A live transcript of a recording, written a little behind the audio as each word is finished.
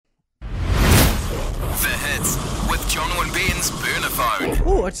phone.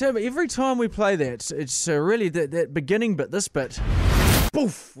 Oh, I tell you, every time we play that, it's really that beginning bit, this bit,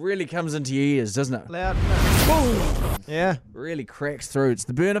 boof, really comes into your ears, doesn't it? Loud. Boom! Yeah. Really cracks through. It's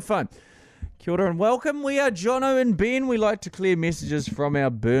the burner phone. Kia ora and welcome. We are Jono and Ben. We like to clear messages from our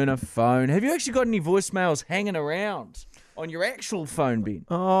burner phone. Have you actually got any voicemails hanging around on your actual phone, Ben?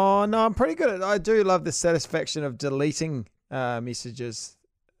 Oh, no, I'm pretty good at it. I do love the satisfaction of deleting messages,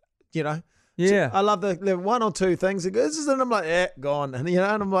 you know. Yeah. So I love the one or two things. And I'm like, gone. And, and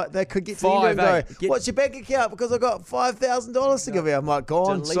I'm like, they could get to Five, you and eh? go, what's your bank account? Because I got $5,000 to give you. I'm like,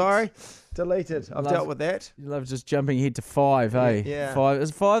 gone, Delete. Sorry. Deleted. I've dealt with that. You love just jumping ahead to 5, eh? Yeah. 5.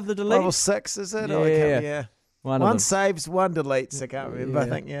 Is 5 the delete? 5 or 6, is it? Yeah. Oh, yeah. One One saves, one deletes. I can't remember. I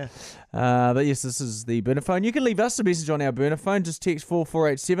think, But yes, this is the burner phone. You can leave us a message on our burner phone. Just text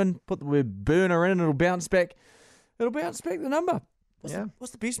 4487. Put the word burner in. It'll bounce back. It'll bounce back the number.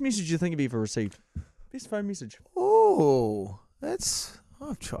 What's the best message you think you've ever received? Best phone message. Oh,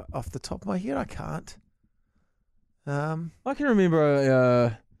 I've tried off the top of my head. I can't. I can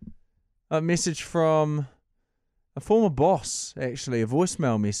remember a message from a former boss, actually, a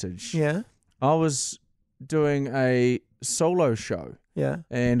voicemail message. Yeah. I was doing a solo show. Yeah.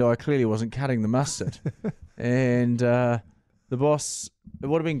 And I clearly wasn't cutting the mustard. And the boss, it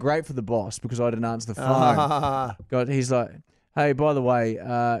would have been great for the boss because I didn't answer the phone. He's like, hey, by the way,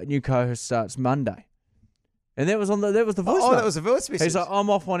 new co-host starts Monday. And that was the voicemail. Oh, that was a voice message. He's like, I'm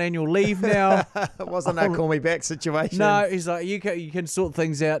off on annual leave now. It wasn't a call me back situation. No, he's like, you can sort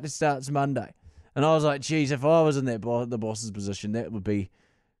things out. It starts Monday. And I was like, geez, if I was in the boss's position, that would be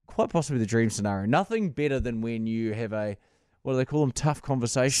quite possibly the dream scenario. Nothing better than when you have a, what do they call them, tough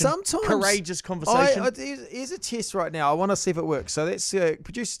conversation? Sometimes. Courageous conversation. Here's a test right now. I want to see if it works. So that's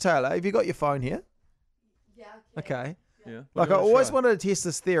Producer Taylor. Have you got your phone here? Yeah. Okay. Yeah. Like I always wanted to test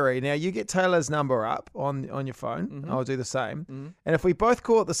this theory. Now you get Taylor's number up on your phone. Mm-hmm. I'll do the same. Mm-hmm. And if we both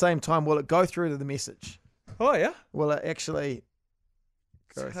call at the same time, will it go through to the message? Oh, yeah? Will it actually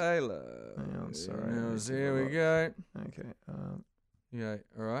go Taylor. Hang on, sorry. Here we go. Okay. Yeah,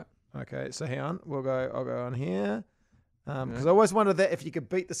 all right. Okay, so hang on. I'll go on here. Because I always wondered that if you could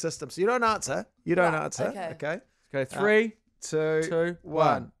beat the system. So you don't answer. You don't answer. Okay. Okay, 3, 2,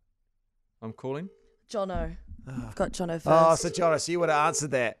 1. I'm calling. Jono. I've got Jono first. Oh, so Jono, so you would have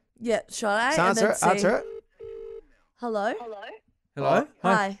answered that. Yeah, shall I? So answer it. Answer it. Hello? Hello?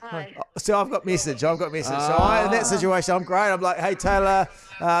 Hi. So I've got message. So in that situation, I'm great. I'm like, hey, Taylor,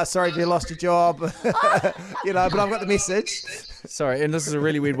 sorry if you lost your job. But I've got the message. Sorry, and this is a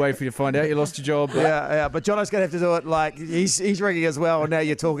really weird way for you to find out you lost your job. But Yeah. But Jono's going to have to do it like he's ringing as well, and now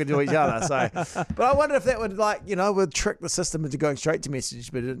you're talking to each other. So, but I wonder if that would would trick the system into going straight to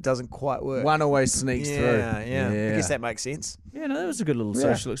message, but it doesn't quite work. one always sneaks through. Yeah. I guess that makes sense. Yeah, no, that was a good little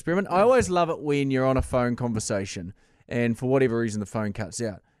social experiment. I always love it when you're on a phone conversation and for whatever reason the phone cuts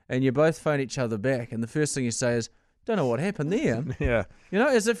out and you both phone each other back and the first thing you say is, don't know what happened there. Yeah.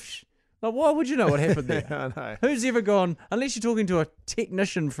 As if, like, why would you know what happened there? I know. Who's ever gone, unless you're talking to a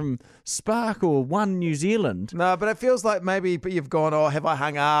technician from Spark or One New Zealand. No, but it feels like maybe you've gone, oh, have I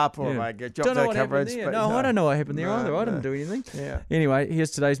hung up or have I dropped Don't know out what coverage? happened there. But No, I don't know what happened there No, either. I no. didn't do anything. Yeah. Anyway,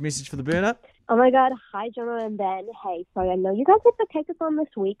 here's today's message for the burner. Oh my God. Hi, Jono and Ben. Hey, so I know you guys had the Cakeathon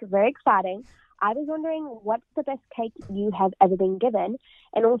this week. Very exciting. I was wondering what's the best cake you have ever been given?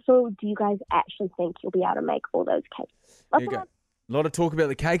 And also, do you guys actually think you'll be able to make all those cakes? There you go. A lot of talk about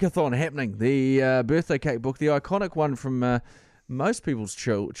the Cakeathon happening. The birthday cake book, the iconic one from most people's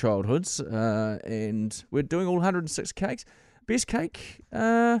childhoods. And we're doing all 106 cakes. Best cake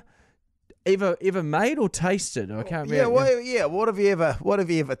ever made or tasted? I can't remember. What have you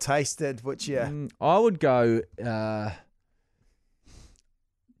ever tasted? Which I would go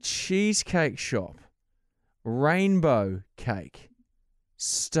cheesecake shop, rainbow cake,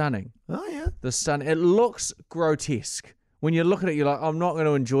 stunning. Oh yeah, It looks grotesque when you look at it. You're like, I'm not going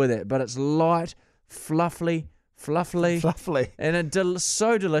to enjoy that, but it's light, fluffy, and it's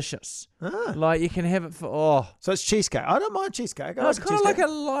so delicious. Like you can have it for So it's cheesecake. I don't mind cheesecake. It's kind of like a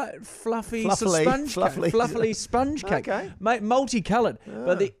light, fluffy sponge cake. Okay. Multicolored.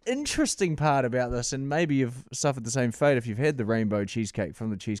 But the interesting part about this, and maybe you've suffered the same fate if you've had the rainbow cheesecake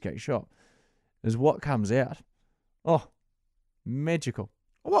from the cheesecake shop, is what comes out. Oh, magical.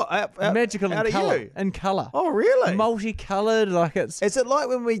 What? Magical out in of colour. you? In colour. Oh really? Multicoloured, like it's. Is it like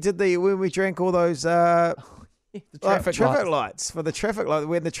when we drank all those the traffic lights for the traffic light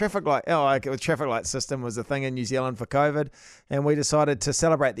when the traffic light system was a thing in New Zealand for COVID, and we decided to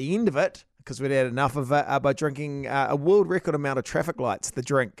celebrate the end of it because we'd had enough of it by drinking a world record amount of traffic lights, the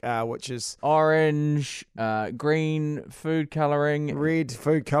drink, which is orange, green, food colouring. red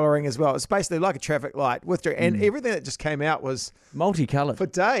food colouring as well. It's basically like a traffic light with drink. And everything that just came out was Multicoloured. for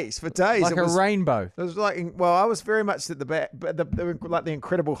days. Like a rainbow. It was like, well, I was very much at the back, but like the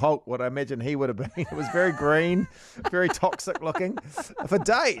Incredible Hulk, what I imagine he would have been. It was very green, very toxic looking. For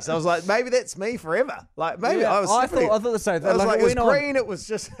days, I was like, maybe that's me forever. Like maybe Yeah, I was. I thought the same thing. I was like, it was went on. green. It was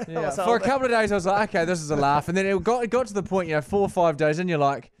just Yeah. For a couple of days, I was like, okay, this is a laugh. And then it got to the point, 4 or 5 days in, you're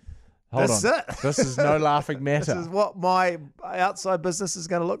like, hold That's on. it. This is no laughing matter. This is what my outside business is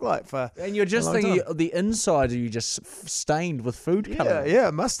going to look like for. And you're just a long thinking time. the inside, are you just stained with food Yeah, colouring? yeah,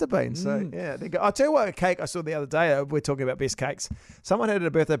 it must have been. So yeah, there you go. I'll tell you what, a cake I saw the other day. We're talking about best cakes. Someone had at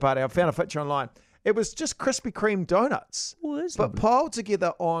a birthday party. I found a picture online. It was just Krispy Kreme donuts, Oh, that's but lovely. piled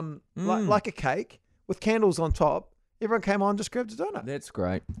together on like a cake with candles on top. Everyone came on, just grabbed a donut. That's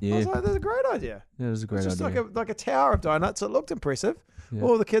great. I Yeah, was like, that's a great idea. that was a great It's just idea. like a tower of donuts. It looked impressive. Yeah.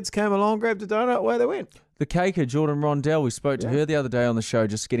 All the kids came along, grabbed a donut, away they went. The caker, Jordan Rondell, we spoke to her the other day on the show,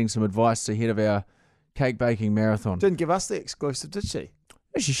 just getting some advice ahead of our cake baking marathon. Didn't give us the exclusive, did she?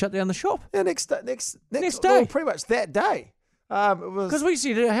 She shut down the shop. Yeah, next day. Next well, day. pretty much that day. It was Because we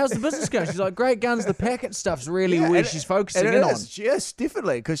said, how's the business going? She's like, great guns, the packet stuff's really Yeah, where and she's it- focusing and it in on. is. Yes,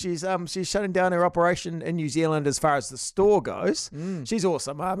 definitely, because she's shutting down her operation in New Zealand as far as the store goes. She's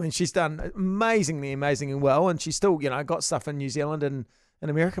awesome. I mean, she's done amazingly well, and she's still got stuff in New Zealand and in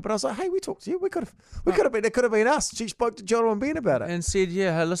America. But I was like, hey, we talked to you. We could have been. It could have been us. She spoke to John and Ben about it. And said,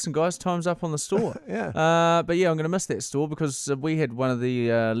 hey, listen, guys, time's up on the store. Yeah. But yeah, I'm going to miss that store because we had one of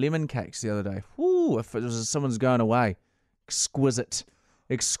the lemon cakes the other day. Ooh, if it was someone's going away.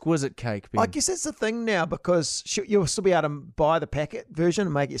 Exquisite cake, Ben. I guess that's the thing now because you'll still be able to buy the packet version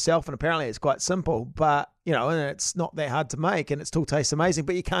and make it yourself, and apparently it's quite simple. But and it's not that hard to make, and it still tastes amazing.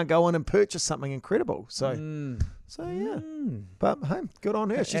 But you can't go in and purchase something incredible. So yeah. But hey, good on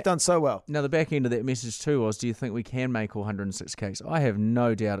her. She's done so well. Now, the back end of that message too was, do you think we can make all 106 cakes? I have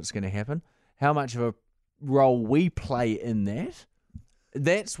no doubt it's going to happen. How much of a role we play in that,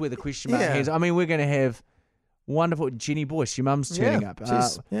 that's where the question mark is. I mean, we're going to have wonderful Jenny Boyce, your mum's turning up.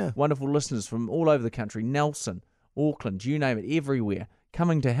 Wonderful listeners from all over the country, Nelson, Auckland, you name it, everywhere,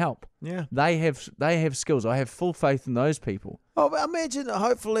 coming to help. Yeah. They have skills. I have full faith in those people. Oh, but imagine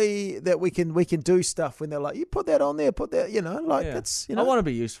hopefully that we can do stuff when they're like, you put that on there, put that, that's, I want to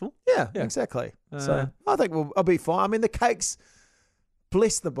be useful. Yeah, exactly. So I think I'll be fine. I mean, the cakes,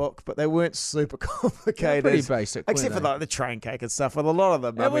 bless the book, but they weren't super complicated. Pretty basic, except for weren't like the train cake and stuff. With a lot of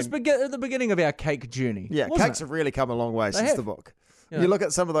them, it was at the beginning of our cake journey. yeah, wasn't cakes it? have really come a long way since have. the book. Yeah. You look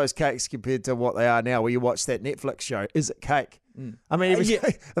at some of those cakes compared to what they are now. Where you watch that Netflix show, is it cake? I mean, if you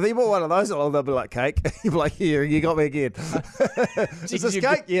bought one of those, they'll be like cake. You'll be like, here, you got me again. Is this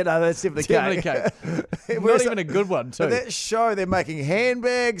cake? Yeah, no, that's definitely cake. Not even a good one too. But that show, they're making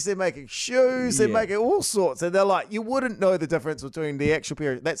handbags, they're making shoes, they're making all sorts. And they're like, you wouldn't know the difference between the actual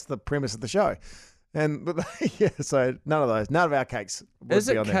period. That's the premise of the show. So none of our cakes would Is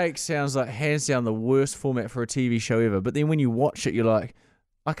be it on there. cake sounds like hands down the worst format for a TV show ever. But then when you watch it, you're like,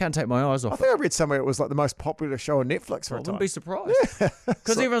 I can't take my eyes I off it. think I read somewhere it was like the most popular show on Netflix for I a time. wouldn't be surprised.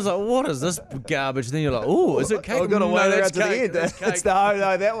 Because everyone's like, what is this garbage? Then you're like, oh, is it cake? I've got to wait that's around to the cake. end. That's cake.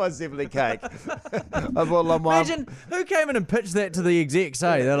 No, that was definitely cake. Imagine who came in and pitched that to the execs,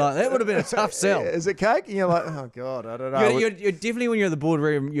 They're like, that would have been a tough sell. Is it cake? And you're like, oh God, I don't know. You're definitely, when you're in the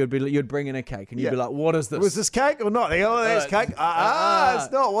boardroom, you'd bring in a cake and you'd be like, what is this? Was this cake or not? They go, oh, that's cake.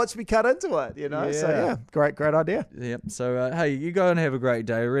 It's not. Watch me cut into it, So yeah, great idea. Yep. So, hey, you go and have a great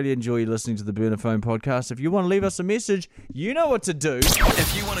day. I really enjoy you listening to the Burner Phone podcast. If you want to leave us a message, you know what to do.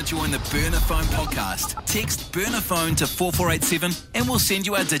 If you want to join the Burner Phone podcast, text Burner Phone to 4487 and we'll send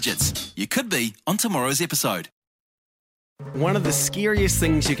you our digits. You could be on tomorrow's episode. One of the scariest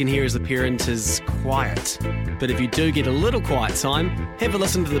things you can hear as a parent is quiet. But if you do get a little quiet time, have a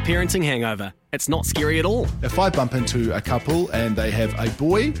listen to The Parenting Hangover. It's not scary at all. If I bump into a couple and they have a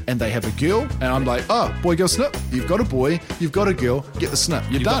boy and they have a girl, and I'm like, oh, boy, girl, snip. You've got a boy, you've got a girl, get the snip.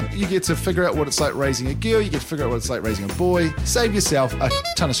 You're done. You get to figure out what it's like raising a girl, you get to figure out what it's like raising a boy, save yourself a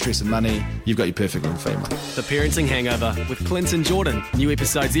ton of stress and money. You've got your perfect little family. The Parenting Hangover with Clint and Jordan. New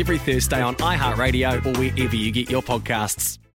episodes every Thursday on iHeartRadio or wherever you get your podcasts.